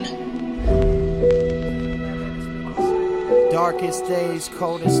Darkest days,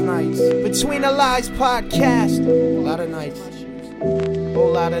 coldest nights. Between the Lies podcast. A lot of nights.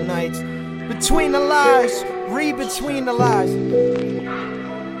 Whole lot of nights. Between the lies. Read between the lies.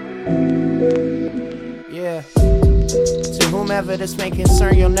 Yeah. To whomever this may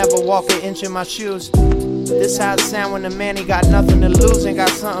concern, you'll never walk an inch in my shoes. This how it sound when the man he got nothing to lose and got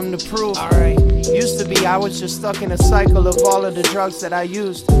something to prove. Alright. Used to be I was just stuck in a cycle of all of the drugs that I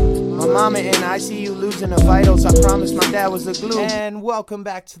used. My mama in ICU losing the vitals. I promised my dad was the glue. And welcome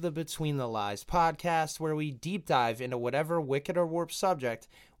back to the Between the Lies podcast, where we deep dive into whatever wicked or warped subject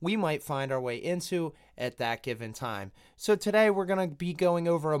we might find our way into at that given time. So today we're going to be going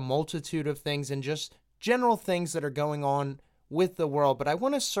over a multitude of things and just general things that are going on with the world. But I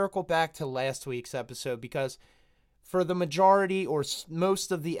want to circle back to last week's episode because for the majority or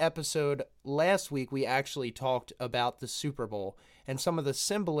most of the episode last week, we actually talked about the Super Bowl and some of the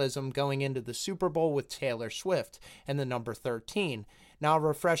symbolism going into the Super Bowl with Taylor Swift and the number 13. Now,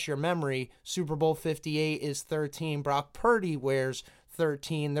 refresh your memory, Super Bowl 58 is 13. Brock Purdy wears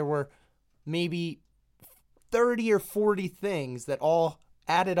 13. There were maybe 30 or 40 things that all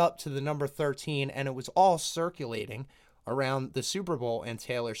added up to the number 13, and it was all circulating around the Super Bowl and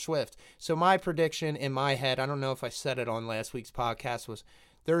Taylor Swift. So my prediction in my head, I don't know if I said it on last week's podcast, was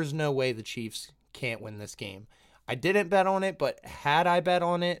there's no way the Chiefs can't win this game. I didn't bet on it, but had I bet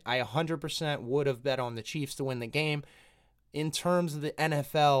on it, I 100% would have bet on the Chiefs to win the game. In terms of the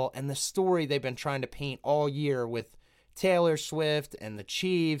NFL and the story they've been trying to paint all year with Taylor Swift and the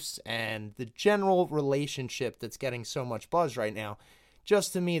Chiefs and the general relationship that's getting so much buzz right now,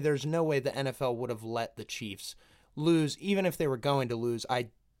 just to me, there's no way the NFL would have let the Chiefs lose, even if they were going to lose. I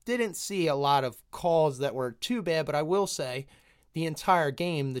didn't see a lot of calls that were too bad, but I will say the entire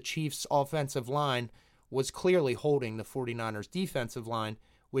game, the Chiefs' offensive line was clearly holding the 49ers' defensive line,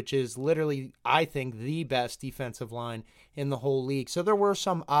 which is literally, I think, the best defensive line in the whole league. So there were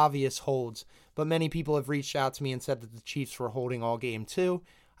some obvious holds, but many people have reached out to me and said that the Chiefs were holding all game too.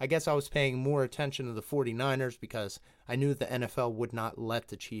 I guess I was paying more attention to the 49ers because I knew the NFL would not let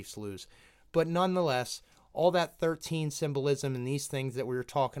the Chiefs lose. But nonetheless, all that 13 symbolism and these things that we were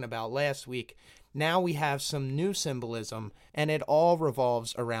talking about last week, now we have some new symbolism, and it all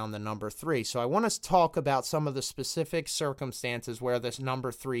revolves around the number 3. So I want to talk about some of the specific circumstances where this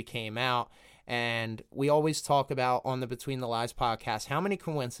number 3 came out. And we always talk about on the Between the Lies podcast, how many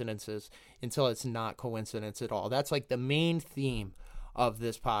coincidences until it's not coincidence at all. That's like the main theme of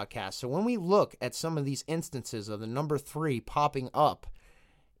this podcast. So when we look at some of these instances of the number 3 popping up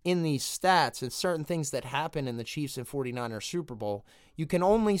in these stats and certain things that happen in the Chiefs and 49ers Super Bowl, you can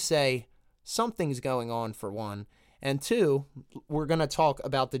only say something's going on, for one. And two, we're going to talk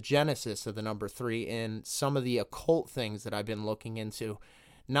about the genesis of the number 3 and some of the occult things that I've been looking into.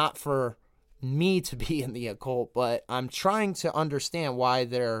 Not for me to be in the occult, but I'm trying to understand why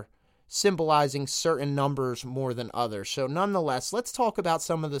they're symbolizing certain numbers more than others. So nonetheless, let's talk about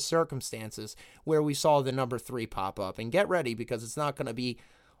some of the circumstances where we saw the number 3 pop up. And get ready, because it's not going to be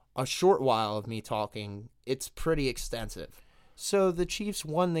a short while of me talking. It's pretty extensive. So the Chiefs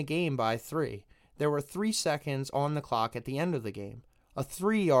won the game by 3. There were 3 seconds on the clock at the end of the game. A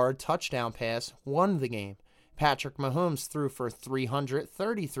 3-yard touchdown pass won the game. Patrick Mahomes threw for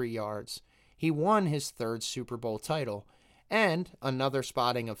 333 yards. He won his 3rd Super Bowl title. And another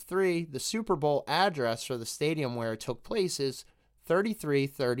spotting of 3, the Super Bowl address for the stadium where it took place is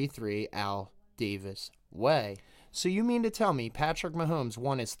 3333 Al Davis Way. So you mean to tell me Patrick Mahomes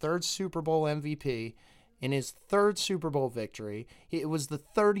won his 3rd Super Bowl MVP in his 3rd Super Bowl victory? It was the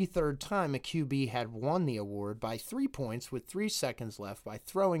 33rd time a QB had won the award by 3 points with 3 seconds left by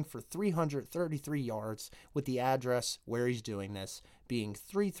throwing for 333 yards, with the address where he's doing this being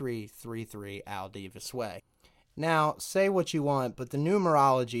 3333 Al Davis Way. Now, say what you want, but the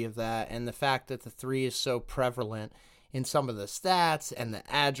numerology of that and the fact that the 3 is so prevalent in some of the stats and the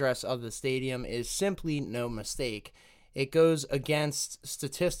address of the stadium is simply no mistake. It goes against,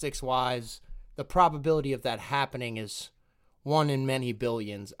 statistics-wise, the probability of that happening is 1 in many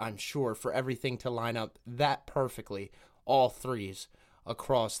billions, I'm sure, for everything to line up that perfectly, all 3s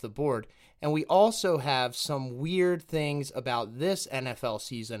across the board. And we also have some weird things about this NFL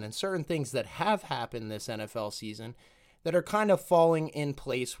season and certain things that have happened this NFL season that are kind of falling in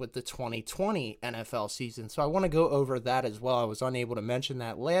place with the 2020 NFL season. So I want to go over that as well. I was unable to mention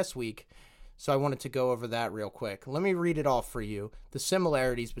that last week, so I wanted to go over that real quick. Let me read it off for you, the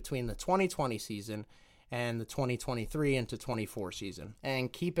similarities between the 2020 season and the 2023 into 24 season.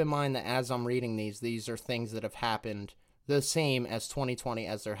 And keep in mind that as I'm reading these are things that have happened the same as 2020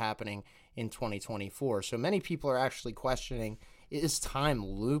 as they're happening in 2024. So many people are actually questioning, is time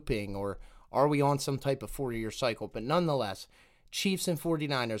looping, or Are we on some type of 4-year cycle? But nonetheless, Chiefs and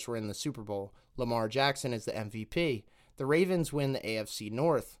 49ers were in the Super Bowl. Lamar Jackson is the MVP. The Ravens win the AFC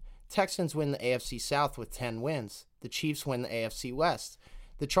North. Texans win the AFC South with 10 wins. The Chiefs win the AFC West.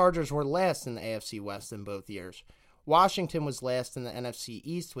 The Chargers were last in the AFC West in both years. Washington was last in the NFC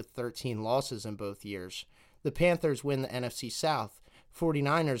East with 13 losses in both years. The Panthers win the NFC South.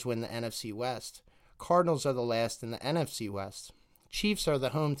 49ers win the NFC West. Cardinals are the last in the NFC West. Chiefs are the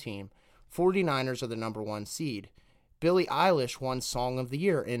home team. 49ers are the number 1 seed. Billie Eilish won Song of the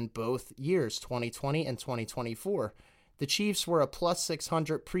Year in both years, 2020 and 2024. The Chiefs were a plus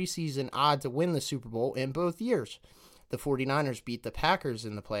 600 preseason odd to win the Super Bowl in both years. The 49ers beat the Packers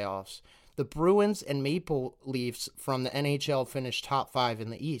in the playoffs. The Bruins and Maple Leafs from the NHL finished top 5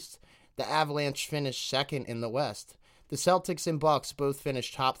 in the East. The Avalanche finished second in the West. The Celtics and Bucks both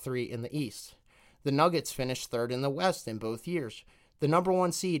finished top 3 in the East. The Nuggets finished third in the West in both years. The number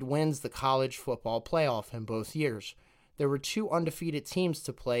 1 seed wins the college football playoff in both years. There were 2 undefeated teams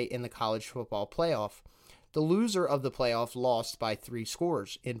to play in the college football playoff. The loser of the playoff lost by 3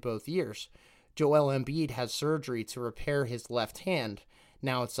 scores in both years. Joel Embiid has surgery to repair his left hand.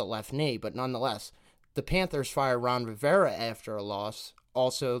 Now it's a left knee, but nonetheless, the Panthers fire Ron Rivera after a loss.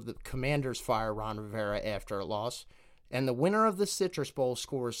 Also, the Commanders fire Ron Rivera after a loss. And the winner of the Citrus Bowl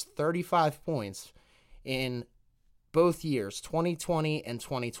scores 35 points in both years, 2020 and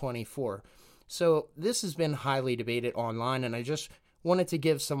 2024. So this has been highly debated online, and I just wanted to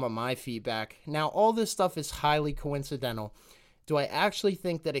give some of my feedback. Now, all this stuff is highly coincidental. Do I actually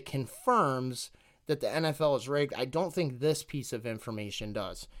think that it confirms that the NFL is rigged? I don't think this piece of information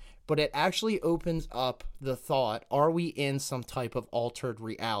does. But it actually opens up the thought, are we in some type of altered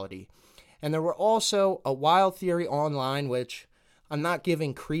reality? And there were also a wild theory online, which I'm not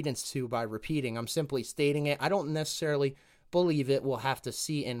giving credence to by repeating. I'm simply stating it. I don't necessarily believe it. We'll have to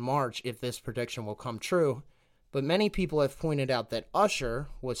see in March if this prediction will come true. But many people have pointed out that Usher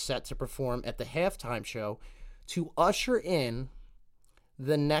was set to perform at the halftime show to usher in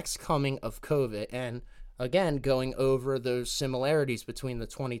the next coming of COVID. And again, going over those similarities between the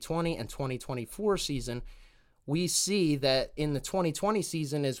 2020 and 2024 season, we see that in the 2020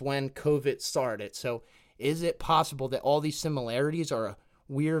 season is when COVID started. So is it possible that all these similarities are a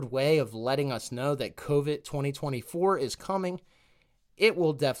weird way of letting us know that COVID 2024 is coming? It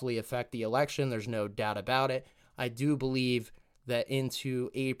will definitely affect the election. There's no doubt about it. I do believe that into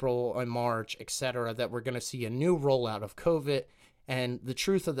April and March, etc., that we're going to see a new rollout of COVID. And the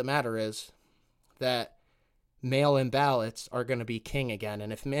truth of the matter is that mail-in ballots are going to be king again.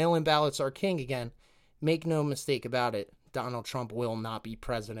 And if mail-in ballots are king again, make no mistake about it, Donald Trump will not be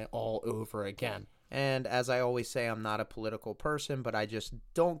president all over again. And as I always say, I'm not a political person, but I just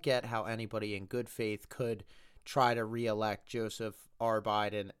don't get how anybody in good faith could try to reelect Joseph R.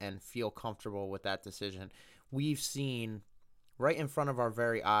 Biden and feel comfortable with that decision. We've seen right in front of our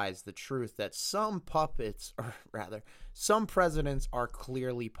very eyes the truth that some puppets, or rather, some presidents are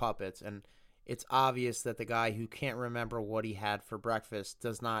clearly puppets. And it's obvious that the guy who can't remember what he had for breakfast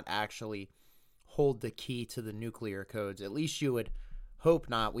does not actually hold the key to the nuclear codes. At least you would hope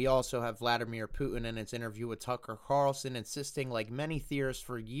not. We also have Vladimir Putin in his interview with Tucker Carlson insisting, like many theorists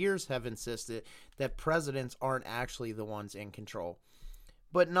for years have insisted, that presidents aren't actually the ones in control.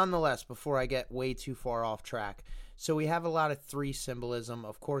 But nonetheless, before I get way too far off track, so we have a lot of 3 symbolism.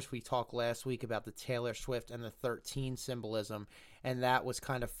 Of course, we talked last week about the Taylor Swift and the 13 symbolism, and that was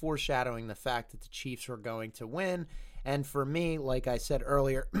kind of foreshadowing the fact that the Chiefs were going to win. And for me, like I said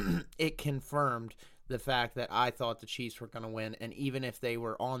earlier, it confirmed the fact that I thought the Chiefs were going to win. And even if they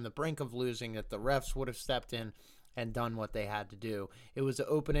were on the brink of losing, that the refs would have stepped in and done what they had to do. It was an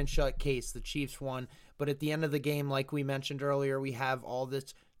open and shut case. The Chiefs won. But at the end of the game, like we mentioned earlier, we have all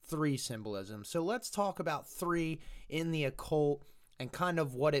this 3 symbolism. So let's talk about 3 in the occult and kind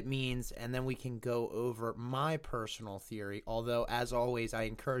of what it means, and then we can go over my personal theory. Although, as always, I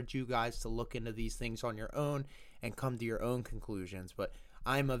encourage you guys to look into these things on your own and come to your own conclusions. But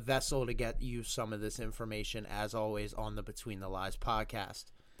I'm a vessel to get you some of this information, as always, on the Between the Lies podcast.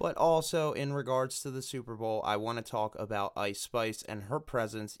 But also, in regards to the Super Bowl, I want to talk about Ice Spice and her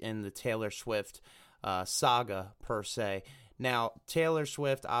presence in the Taylor Swift saga, per se. Now, Taylor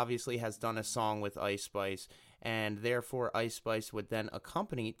Swift obviously has done a song with Ice Spice, and therefore Ice Spice would then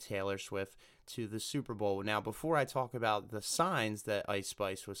accompany Taylor Swift to the Super Bowl. Now, before I talk about the signs that Ice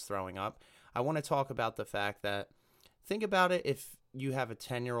Spice was throwing up, I want to talk about the fact that, think about it, if you have a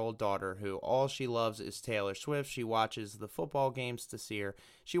 10-year-old daughter who all she loves is Taylor Swift, she watches the football games to see her,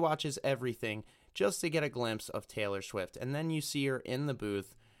 she watches everything just to get a glimpse of Taylor Swift, and then you see her in the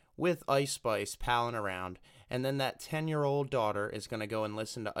booth with Ice Spice palling around, And then that 10-year-old daughter is going to go and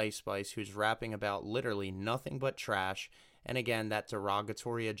listen to Ice Spice, who's rapping about literally nothing but trash. And again, that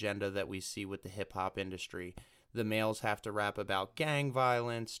derogatory agenda that we see with the hip-hop industry. The males have to rap about gang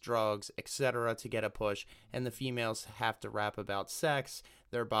violence, drugs, etc. to get a push, and the females have to rap about sex,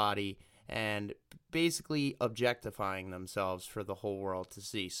 their body, and basically objectifying themselves for the whole world to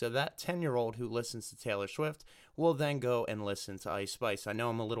see. So that 10-year-old who listens to Taylor Swift will then go and listen to Ice Spice. I know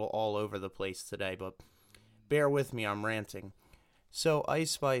I'm a little all over the place today, but bear with me, I'm ranting. So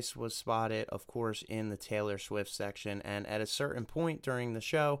Ice Spice was spotted, of course, in the Taylor Swift section, and at a certain point during the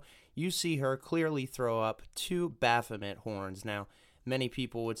show, you see her clearly throw up 2 Baphomet horns. Now, many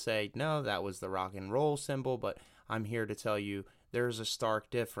people would say, no, that was the rock and roll symbol, but I'm here to tell you there's a stark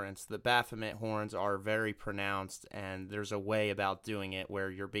difference. The Baphomet horns are very pronounced, and there's a way about doing it where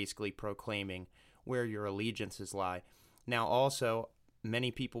you're basically proclaiming where your allegiances lie. Now, also,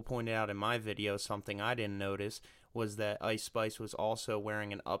 many people pointed out in my video, something I didn't notice, was that Ice Spice was also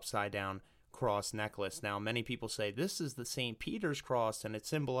wearing an upside-down cross necklace. Now, many people say this is the St. Peter's cross, and it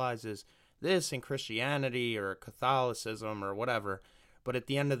symbolizes this in Christianity or Catholicism or whatever. But at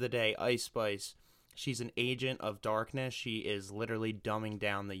the end of the day, Ice Spice, she's an agent of darkness. She is literally dumbing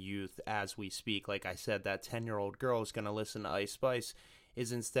down the youth as we speak. Like I said, that 10-year-old girl is going to listen to Ice Spice,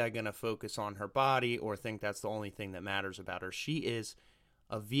 is instead going to focus on her body or think that's the only thing that matters about her. She is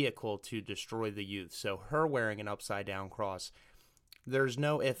a vehicle to destroy the youth. So her wearing an upside-down cross, there's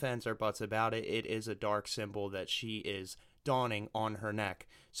no ifs, ands, or buts about it. It is a dark symbol that she is donning on her neck.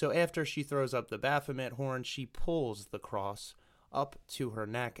 So after she throws up the Baphomet horn, she pulls the cross up to her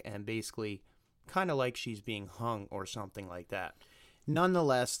neck and basically kind of like she's being hung or something like that.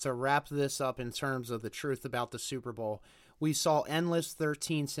 Nonetheless, to wrap this up in terms of the truth about the Super Bowl, we saw endless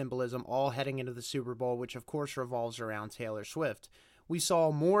 13 symbolism all heading into the Super Bowl, which of course revolves around Taylor Swift. We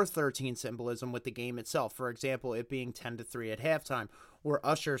saw more 13 symbolism with the game itself, for example, it being 10-3 at halftime, or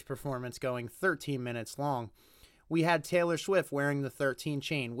Usher's performance going 13 minutes long. We had Taylor Swift wearing the 13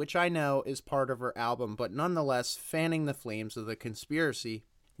 chain, which I know is part of her album, but nonetheless fanning the flames of the conspiracy.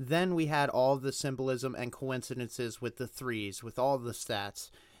 Then we had all the symbolism and coincidences with the threes, with all the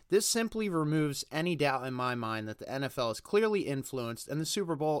stats. This simply removes any doubt in my mind that the NFL is clearly influenced and the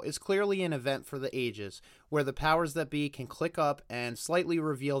Super Bowl is clearly an event for the ages, where the powers that be can click up and slightly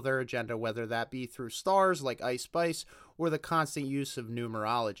reveal their agenda, whether that be through stars like Ice Spice or the constant use of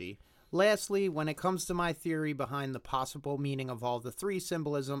numerology. Lastly, when it comes to my theory behind the possible meaning of all the three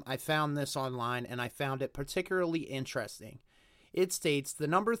symbolism, I found this online and I found it particularly interesting. It states the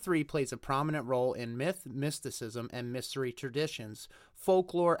number 3 plays a prominent role in myth, mysticism, and mystery traditions,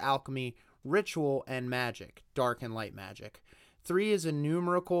 folklore, alchemy, ritual, and magic, dark and light magic. 3 is a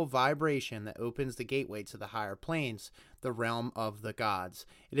numerical vibration that opens the gateway to the higher planes, the realm of the gods.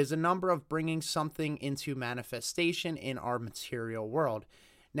 It is a number of bringing something into manifestation in our material world.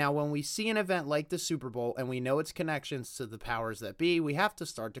 Now, when we see an event like the Super Bowl and we know its connections to the powers that be, we have to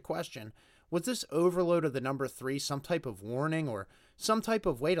start to question, was this overload of the number 3 some type of warning or some type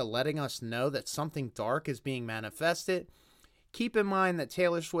of way to letting us know that something dark is being manifested? Keep in mind that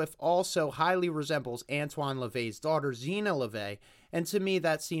Taylor Swift also highly resembles Antoine LaVey's daughter, Zena LaVey, and to me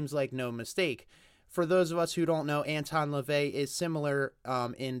that seems like no mistake. For those of us who don't know, Anton LaVey is similar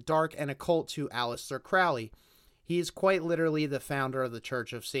in dark and occult to Aleister Crowley. He is quite literally the founder of the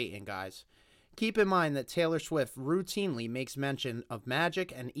Church of Satan, guys. Keep in mind that Taylor Swift routinely makes mention of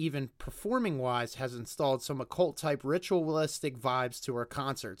magic and even performing-wise has installed some occult-type ritualistic vibes to her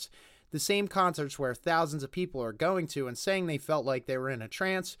concerts. The same concerts where thousands of people are going to and saying they felt like they were in a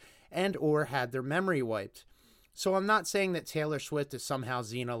trance and or had their memory wiped. So I'm not saying that Taylor Swift is somehow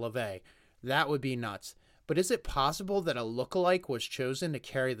Zena LaVey. That would be nuts. But is it possible that a lookalike was chosen to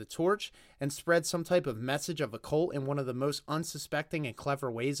carry the torch and spread some type of message of a cult in one of the most unsuspecting and clever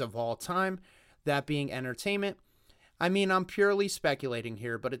ways of all time, that being entertainment? I mean, I'm purely speculating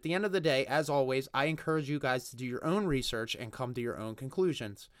here, but at the end of the day, as always, I encourage you guys to do your own research and come to your own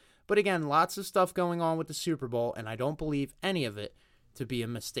conclusions. But again, lots of stuff going on with the Super Bowl, and I don't believe any of it to be a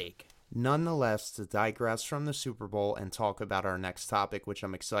mistake. Nonetheless, to digress from the Super Bowl and talk about our next topic, which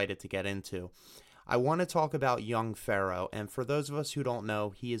I'm excited to get into, I want to talk about Young Pharaoh, and for those of us who don't know,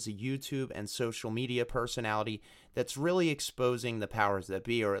 he is a YouTube and social media personality that's really exposing the powers that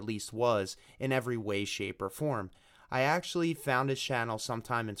be, or at least was, in every way, shape, or form. I actually found his channel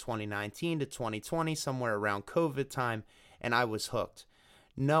sometime in 2019 to 2020, somewhere around COVID time, and I was hooked.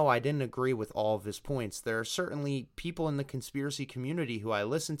 No, I didn't agree with all of his points. There are certainly people in the conspiracy community who I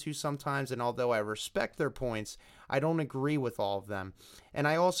listen to sometimes, and although I respect their points, I don't agree with all of them. And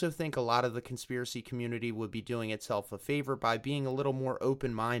I also think a lot of the conspiracy community would be doing itself a favor by being a little more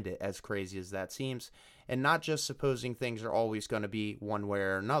open-minded, as crazy as that seems, and not just supposing things are always going to be one way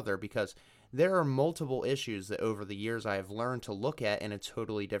or another, because there are multiple issues that over the years I have learned to look at in a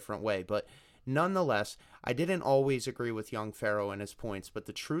totally different way. But nonetheless, I didn't always agree with Young Pharaoh and his points, but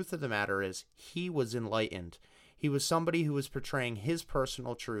the truth of the matter is he was enlightened. He was somebody who was portraying his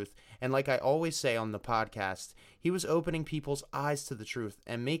personal truth, and like I always say on the podcast, he was opening people's eyes to the truth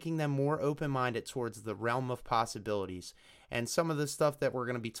and making them more open-minded towards the realm of possibilities. And some of the stuff that we're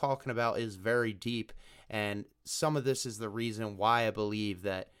going to be talking about is very deep, and some of this is the reason why I believe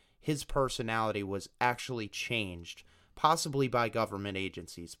that his personality was actually changed, possibly by government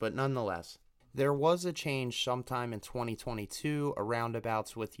agencies, but nonetheless. There was a change sometime in 2022,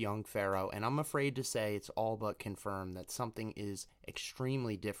 aroundabouts with Young Pharaoh, and I'm afraid to say it's all but confirmed that something is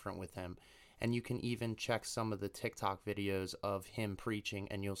extremely different with him. And you can even check some of the TikTok videos of him preaching,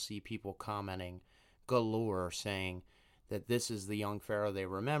 and you'll see people commenting galore saying that this is the Young Pharaoh they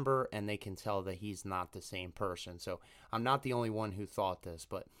remember, and they can tell that he's not the same person. So I'm not the only one who thought this,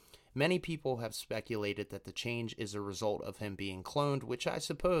 but many people have speculated that the change is a result of him being cloned, which I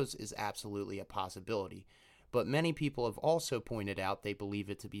suppose is absolutely a possibility. But many people have also pointed out they believe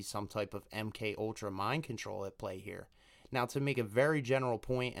it to be some type of MK Ultra mind control at play here. Now, to make a very general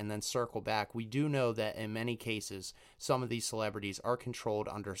point and then circle back, we do know that in many cases, some of these celebrities are controlled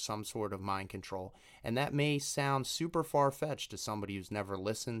under some sort of mind control. And that may sound super far-fetched to somebody who's never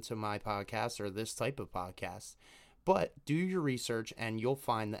listened to my podcast or this type of podcast. But do your research and you'll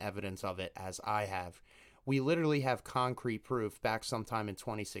find the evidence of it, as I have. We literally have concrete proof. Back sometime in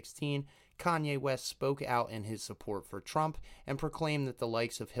 2016, Kanye West spoke out in his support for Trump and proclaimed that the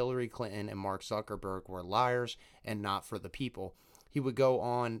likes of Hillary Clinton and Mark Zuckerberg were liars and not for the people. He would go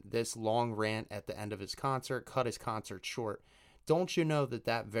on this long rant at the end of his concert, cut his concert short. Don't you know that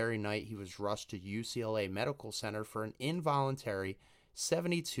that very night he was rushed to UCLA Medical Center for an involuntary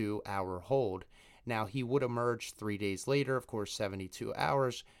 72-hour hold? Now, he would emerge 3 days later, of course, 72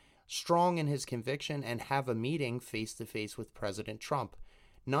 hours, strong in his conviction and have a meeting face-to-face with President Trump.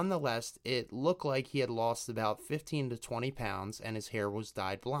 Nonetheless, it looked like he had lost about 15 to 20 pounds and his hair was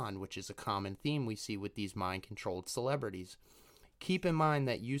dyed blonde, which is a common theme we see with these mind-controlled celebrities. Keep in mind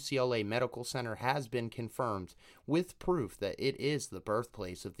that UCLA Medical Center has been confirmed with proof that it is the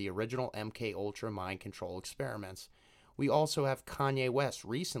birthplace of the original MK Ultra mind control experiments. We also have Kanye West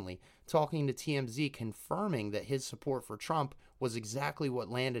recently talking to TMZ confirming that his support for Trump was exactly what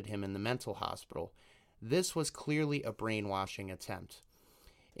landed him in the mental hospital. This was clearly a brainwashing attempt.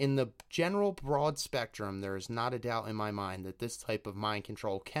 In the general broad spectrum, there is not a doubt in my mind that this type of mind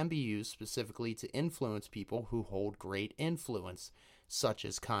control can be used specifically to influence people who hold great influence, such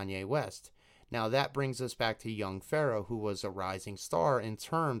as Kanye West. Now that brings us back to Young Pharaoh, who was a rising star in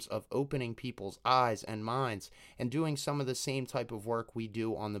terms of opening people's eyes and minds and doing some of the same type of work we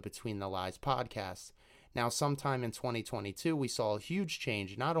do on the Between the Lies podcast. Now, sometime in 2022, we saw a huge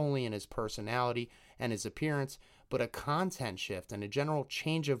change not only in his personality and his appearance, but a content shift and a general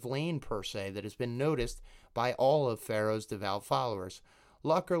change of lane per se that has been noticed by all of Pharaoh's devout followers.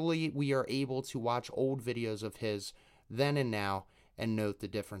 Luckily, we are able to watch old videos of his then and now and note the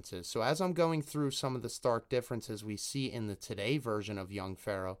differences. So as I'm going through some of the stark differences we see in the today version of Young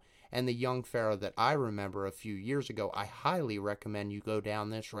Pharaoh and the Young Pharaoh that I remember a few years ago, I highly recommend you go down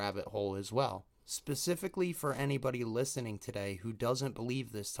this rabbit hole as well. Specifically for anybody listening today who doesn't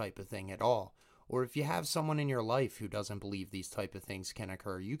believe this type of thing at all, or if you have someone in your life who doesn't believe these type of things can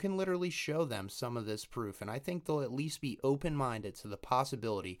occur, you can literally show them some of this proof, and I think they'll at least be open-minded to the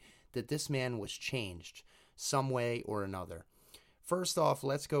possibility that this man was changed some way or another. First off,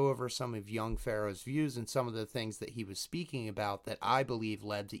 let's go over some of Young Pharaoh's views and some of the things that he was speaking about that I believe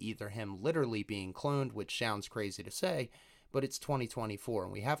led to either him literally being cloned, which sounds crazy to say, but it's 2024,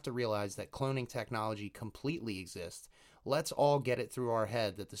 and we have to realize that cloning technology completely exists. Let's all get it through our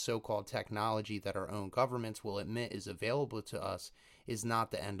head that the so-called technology that our own governments will admit is available to us is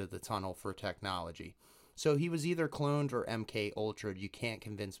not the end of the tunnel for technology. So he was either cloned or MK Ultra'd. You can't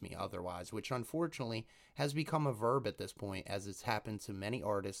convince me otherwise, which unfortunately has become a verb at this point, as it's happened to many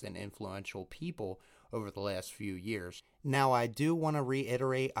artists and influential people over the last few years. Now, I do want to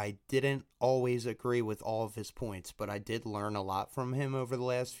reiterate, I didn't always agree with all of his points, but I did learn a lot from him over the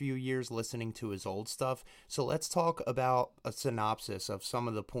last few years listening to his old stuff. So let's talk about a synopsis of some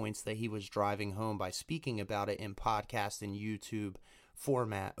of the points that he was driving home by speaking about it in podcast and YouTube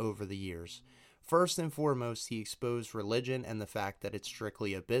format over the years. First and foremost, he exposed religion and the fact that it's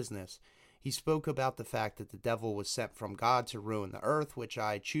strictly a business. He spoke about the fact that the devil was sent from God to ruin the earth, which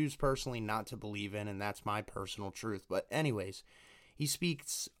I choose personally not to believe in, and that's my personal truth. But anyways, he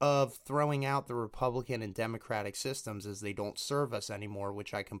speaks of throwing out the Republican and Democratic systems as they don't serve us anymore,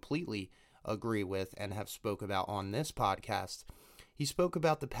 which I completely agree with and have spoke about on this podcast. He spoke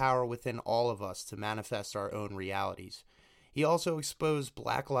about the power within all of us to manifest our own realities. He also exposed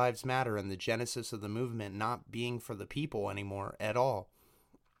Black Lives Matter and the genesis of the movement not being for the people anymore at all.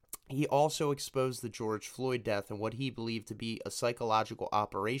 He also exposed the George Floyd death and what he believed to be a psychological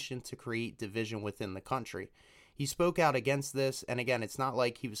operation to create division within the country. He spoke out against this, and again, it's not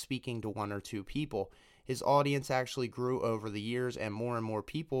like he was speaking to one or two people. His audience actually grew over the years, and more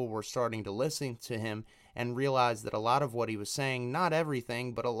people were starting to listen to him and realize that a lot of what he was saying, not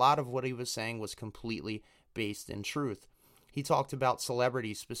everything, but a lot of what he was saying was completely based in truth. He talked about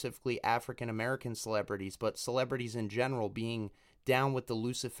celebrities, specifically African American celebrities, but celebrities in general being down with the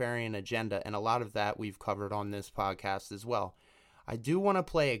Luciferian agenda, and a lot of that we've covered on this podcast as well. I do want to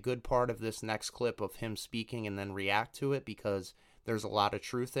play a good part of this next clip of him speaking and then react to it because there's a lot of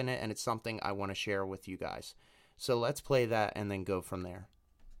truth in it, and it's something I want to share with you guys. So let's play that and then go from there.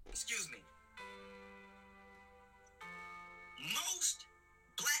 Excuse me. Most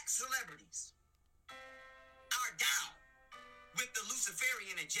black celebrities are down with the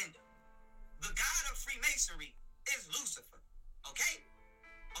Luciferian agenda. The god of Freemasonry is Lucifer. Okay?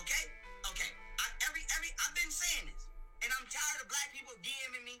 I've been saying this, and I'm tired of black people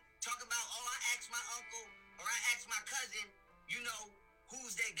DMing me talking about, I asked my uncle or I asked my cousin,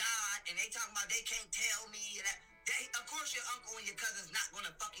 who's their god, and they talking about they can't tell me. Of course your uncle and your cousin's not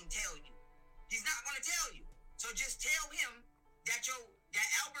gonna fucking tell you. He's not gonna tell you. So just tell him that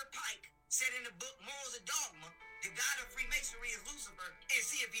Albert Pike said in the book Morals of Dogma, the god of Freemasonry is Lucifer, and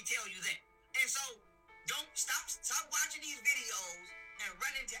see if he tell you that. And so don't stop watching these videos and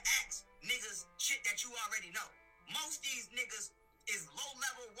run into ask niggas shit that you already know. Most these niggas is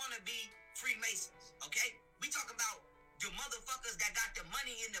low-level wannabe Freemasons, okay? We talk about the motherfuckers that got the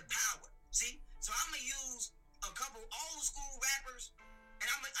money and the power, see? So I'm gonna use a couple old school rappers, and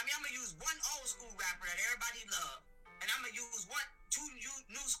I'm gonna use one old school rapper that everybody love, and I'm gonna use two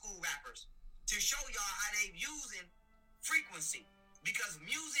new school rappers to show y'all how they using frequency, because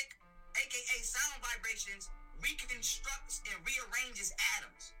music, aka sound vibrations, reconstructs and rearranges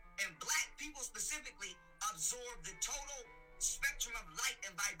atoms, and black people specifically absorb the total spectrum of light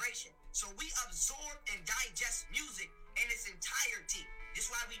and vibration. So we absorb and digest music in its entirety. This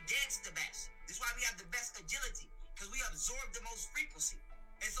is why we dance the best. This is why we have the best agility, because we absorb the most frequency.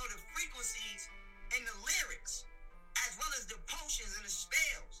 And so the frequencies and the lyrics, as well as the potions and the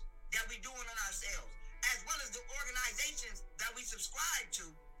spells that we doing on ourselves, as well as the organizations that we subscribe to,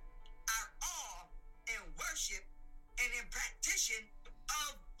 are all in worship and in practice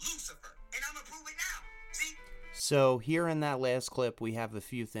of Lucifer. And I'm gonna prove it now. See? So here in that last clip, we have a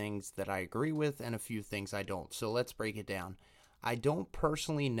few things that I agree with and a few things I don't. So let's break it down. I don't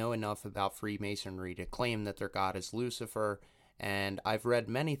personally know enough about Freemasonry to claim that their god is Lucifer, and I've read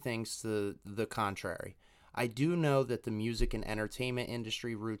many things to the contrary. I do know that the music and entertainment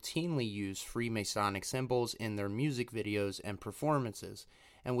industry routinely use Freemasonic symbols in their music videos and performances,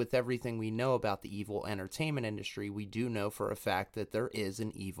 and with everything we know about the evil entertainment industry, we do know for a fact that there is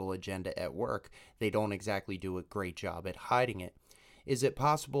an evil agenda at work. They don't exactly do a great job at hiding it. Is it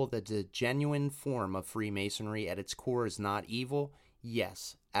possible that the genuine form of Freemasonry at its core is not evil?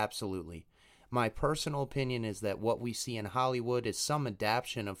 Yes, absolutely. My personal opinion is that what we see in Hollywood is some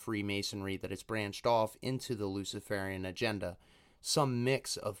adaptation of Freemasonry that is branched off into the Luciferian agenda. Some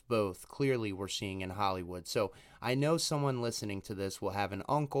mix of both clearly we're seeing in Hollywood. So I know someone listening to this will have an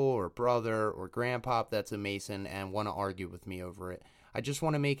uncle or brother or grandpop that's a Mason and want to argue with me over it. I just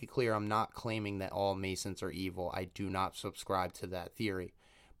want to make it clear I'm not claiming that all Masons are evil. I do not subscribe to that theory.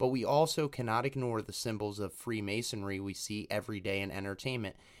 But we also cannot ignore the symbols of Freemasonry we see every day in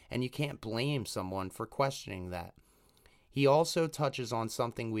entertainment, and you can't blame someone for questioning that. He also touches on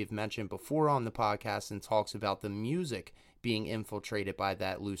something we've mentioned before on the podcast and talks about the music being infiltrated by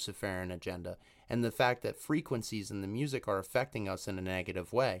that Luciferian agenda, and the fact that frequencies in the music are affecting us in a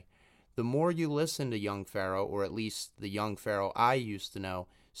negative way. The more you listen to Young Pharaoh, or at least the Young Pharaoh I used to know,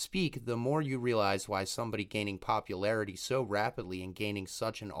 speak, the more you realize why somebody gaining popularity so rapidly and gaining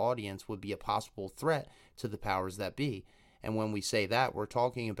such an audience would be a possible threat to the powers that be. And when we say that, we're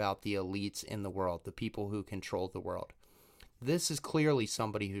talking about the elites in the world, the people who control the world. This is clearly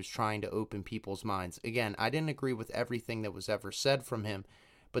somebody who's trying to open people's minds. Again, I didn't agree with everything that was ever said from him,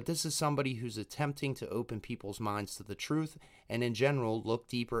 but this is somebody who's attempting to open people's minds to the truth and in general look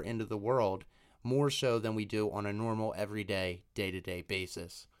deeper into the world, more so than we do on a normal everyday, day-to-day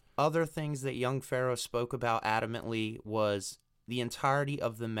basis. Other things that Young Pharaoh spoke about adamantly was the entirety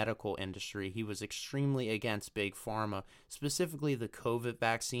of the medical industry. He was extremely against Big Pharma, specifically the COVID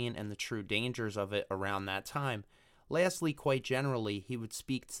vaccine and the true dangers of it around that time. Lastly, quite generally, he would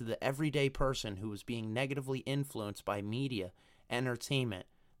speak to the everyday person who was being negatively influenced by media, entertainment,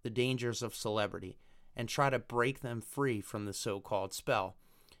 the dangers of celebrity, and try to break them free from the so-called spell.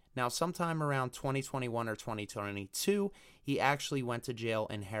 Now, sometime around 2021 or 2022, he actually went to jail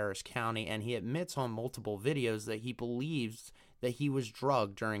in Harris County, and he admits on multiple videos that he believes that he was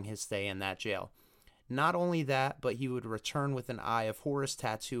drugged during his stay in that jail. Not only that, but he would return with an Eye of Horus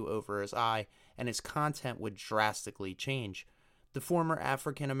tattoo over his eye, and his content would drastically change. The former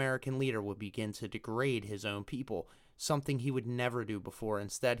African-American leader would begin to degrade his own people, something he would never do before.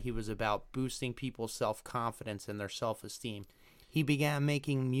 Instead, he was about boosting people's self-confidence and their self-esteem. He began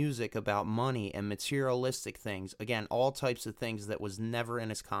making music about money and materialistic things, again, all types of things that was never in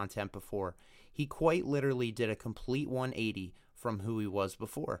his content before. He quite literally did a complete 180 from who he was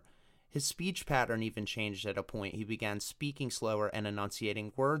before. His speech pattern even changed at a point. He began speaking slower and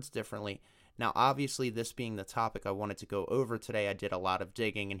enunciating words differently. Now, obviously, this being the topic I wanted to go over today, I did a lot of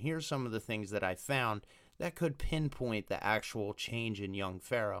digging, and here's some of the things that I found that could pinpoint the actual change in Young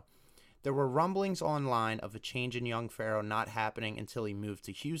Pharaoh. There were rumblings online of a change in Young Pharaoh not happening until he moved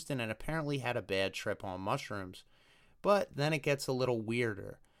to Houston and apparently had a bad trip on mushrooms. But then it gets a little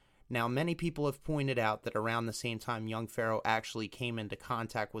weirder. Now, many people have pointed out that around the same time Young Pharaoh actually came into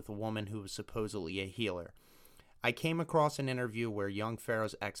contact with a woman who was supposedly a healer. I came across an interview where Young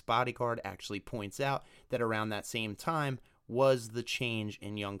Pharaoh's ex-bodyguard actually points out that around that same time was the change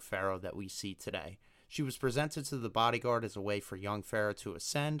in Young Pharaoh that we see today. She was presented to the bodyguard as a way for Young Pharaoh to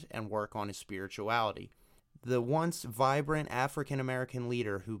ascend and work on his spirituality. The once vibrant African-American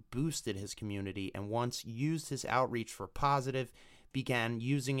leader who boosted his community and once used his outreach for positive began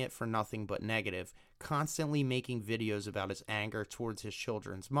using it for nothing but negative, constantly making videos about his anger towards his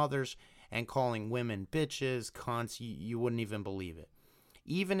children's mothers and calling women bitches, cunts, you wouldn't even believe it.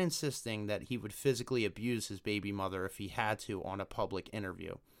 Even insisting that he would physically abuse his baby mother if he had to on a public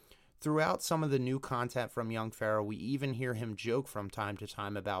interview. Throughout some of the new content from Young Pharaoh, we even hear him joke from time to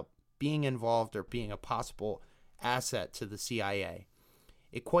time about being involved or being a possible asset to the CIA.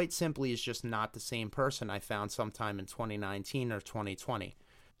 It quite simply is just not the same person I found sometime in 2019 or 2020.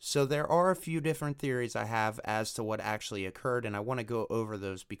 So there are a few different theories I have as to what actually occurred, and I want to go over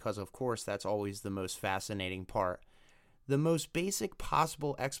those because, of course, that's always the most fascinating part. The most basic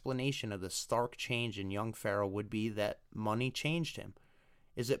possible explanation of the stark change in Young Pharaoh would be that money changed him.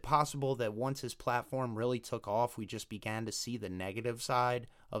 Is it possible that once his platform really took off, we just began to see the negative side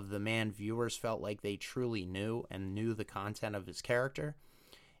of the man viewers felt like they truly knew and knew the content of his character?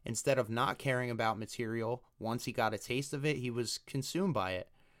 Instead of not caring about material, once he got a taste of it, he was consumed by it.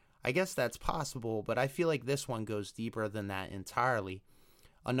 I guess that's possible, but I feel like this one goes deeper than that entirely.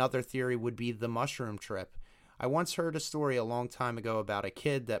 Another theory would be the mushroom trip. I once heard a story a long time ago about a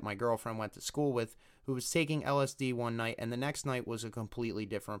kid that my girlfriend went to school with who was taking LSD one night and the next night was a completely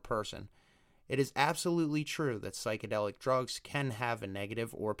different person. It is absolutely true that psychedelic drugs can have a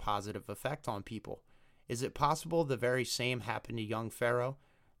negative or positive effect on people. Is it possible the very same happened to Young Pharaoh?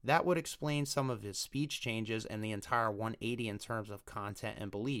 That would explain some of his speech changes and the entire 180 in terms of content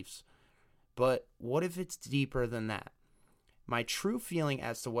and beliefs. But what if it's deeper than that? My true feeling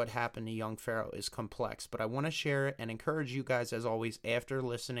as to what happened to Young Pharaoh is complex, but I want to share it and encourage you guys, as always, after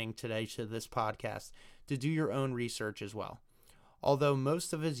listening today to this podcast, to do your own research as well. Although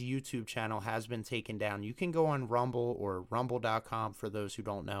most of his YouTube channel has been taken down, you can go on Rumble or rumble.com for those who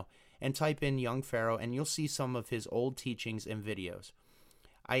don't know, and type in Young Pharaoh and you'll see some of his old teachings and videos.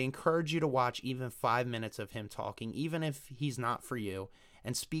 I encourage you to watch even 5 minutes of him talking, even if he's not for you,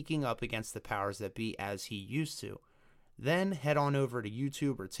 and speaking up against the powers that be as he used to. Then head on over to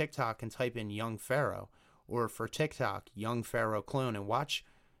YouTube or TikTok and type in Young Pharaoh, or for TikTok, Young Pharaoh Clone, and watch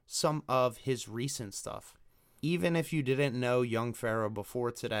some of his recent stuff. Even if you didn't know Young Pharaoh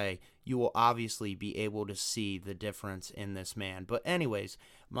before today, you will obviously be able to see the difference in this man. But anyways,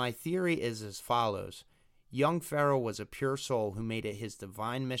 my theory is as follows. Young Pharaoh was a pure soul who made it his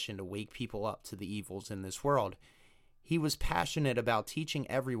divine mission to wake people up to the evils in this world. He was passionate about teaching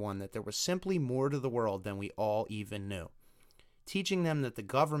everyone that there was simply more to the world than we all even knew. Teaching them that the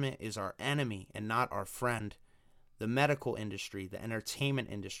government is our enemy and not our friend. The medical industry, the entertainment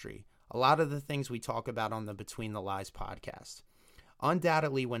industry, a lot of the things we talk about on the Between the Lies podcast.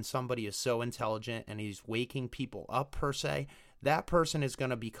 Undoubtedly, when somebody is so intelligent and he's waking people up per se, that person is going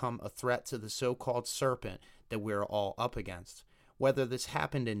to become a threat to the so-called serpent that we're all up against. Whether this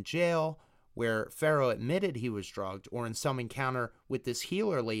happened in jail, where Pharaoh admitted he was drugged, or in some encounter with this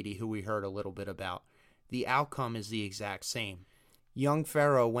healer lady who we heard a little bit about, the outcome is the exact same. Young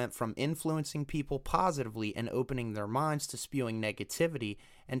Pharaoh went from influencing people positively and opening their minds to spewing negativity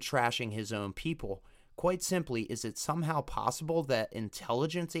and trashing his own people, Quite simply, is it somehow possible that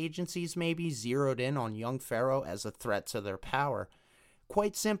intelligence agencies maybe zeroed in on Young Pharaoh as a threat to their power?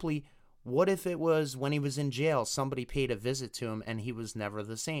 Quite simply, what if it was when he was in jail, somebody paid a visit to him and he was never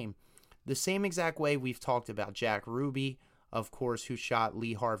the same? The same exact way we've talked about Jack Ruby, of course, who shot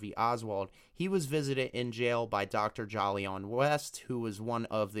Lee Harvey Oswald. He was visited in jail by Dr. Jolyon West, who was one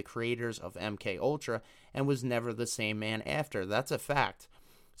of the creators of MK Ultra and was never the same man after. That's a fact.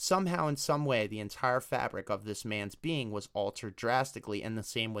 Somehow, in some way, the entire fabric of this man's being was altered drastically, and the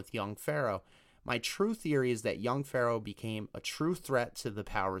same with Young Pharaoh. My true theory is that Young Pharaoh became a true threat to the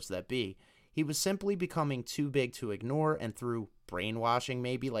powers that be. He was simply becoming too big to ignore, and through brainwashing,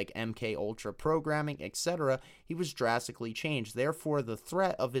 maybe like MK Ultra programming, etc., he was drastically changed. Therefore, the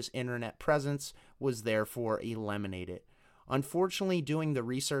threat of his internet presence was therefore eliminated. Unfortunately, doing the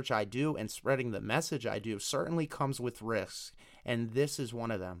research I do and spreading the message I do certainly comes with risks, and this is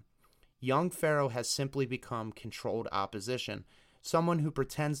one of them. Young Pharaoh has simply become controlled opposition, someone who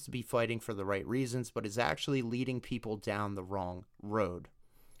pretends to be fighting for the right reasons but is actually leading people down the wrong road.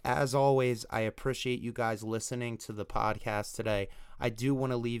 As always, I appreciate you guys listening to the podcast today. I do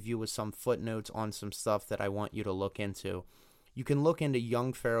want to leave you with some footnotes on some stuff that I want you to look into. You can look into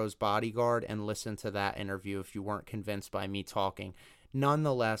Young Pharaoh's bodyguard and listen to that interview if you weren't convinced by me talking.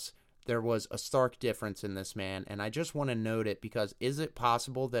 Nonetheless, there was a stark difference in this man, and I just want to note it because is it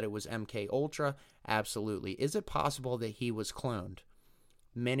possible that it was MK Ultra? Absolutely. Is it possible that he was cloned?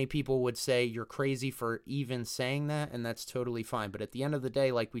 Many people would say you're crazy for even saying that, and that's totally fine. But at the end of the day,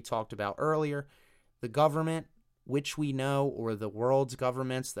 like we talked about earlier, the government, which we know, or the world's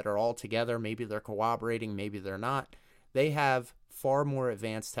governments that are all together, maybe they're cooperating, maybe they're not, they have far more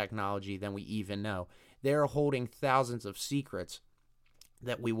advanced technology than we even know. They're holding thousands of secrets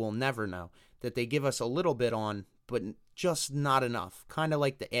that we will never know, that they give us a little bit on, but just not enough. Kind of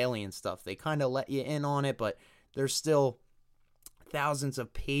like the alien stuff. They kind of let you in on it, but there's still thousands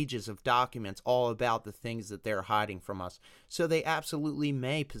of pages of documents all about the things that they're hiding from us. So they absolutely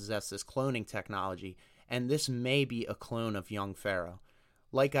may possess this cloning technology, and this may be a clone of Young Pharaoh.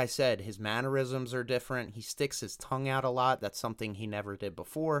 Like I said, his mannerisms are different. He sticks his tongue out a lot. That's something he never did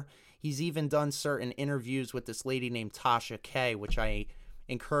before. He's even done certain interviews with this lady named Tasha K, which I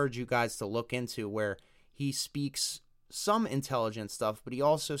encourage you guys to look into, where he speaks some intelligent stuff, but he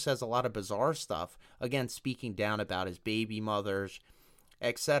also says a lot of bizarre stuff, again, speaking down about his baby mothers,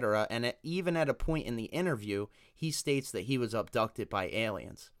 etc. And even at a point in the interview, he states that he was abducted by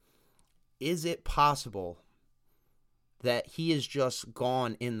aliens. Is it possible that he is just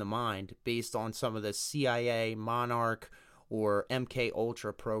gone in the mind based on some of the CIA, Monarch, or MK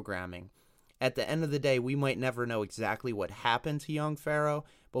Ultra programming? At the end of the day, we might never know exactly what happened to Young Pharaoh,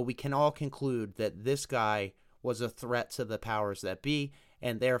 but we can all conclude that this guy was a threat to the powers that be,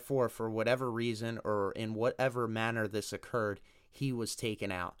 and therefore, for whatever reason or in whatever manner this occurred, he was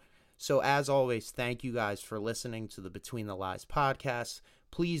taken out. So as always, thank you guys for listening to the Between the Lies podcast.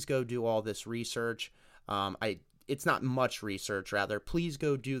 Please go do all this research. It's not much research, rather. Please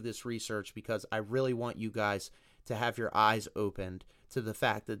go do this research because I really want you guys to have your eyes opened to the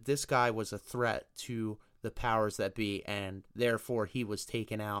fact that this guy was a threat to the powers that be, and therefore he was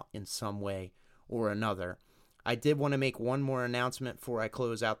taken out in some way or another. I did want to make one more announcement before I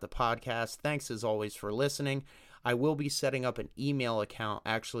close out the podcast. Thanks as always for listening. I will be setting up an email account.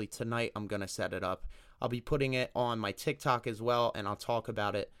 Actually, tonight I'm going to set it up. I'll be putting it on my TikTok as well, and I'll talk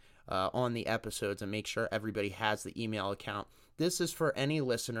about it on the episodes and make sure everybody has the email account. This is for any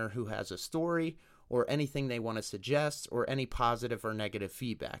listener who has a story or anything they want to suggest or any positive or negative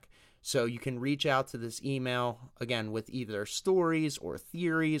feedback. So you can reach out to this email, again, with either stories or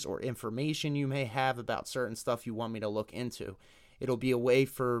theories or information you may have about certain stuff you want me to look into. It'll be a way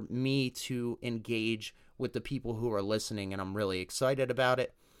for me to engage with the people who are listening, and I'm really excited about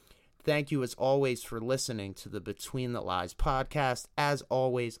it. Thank you, as always, for listening to the Between the Lies podcast. As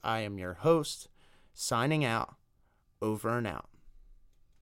always, I am your host, signing out, over and out.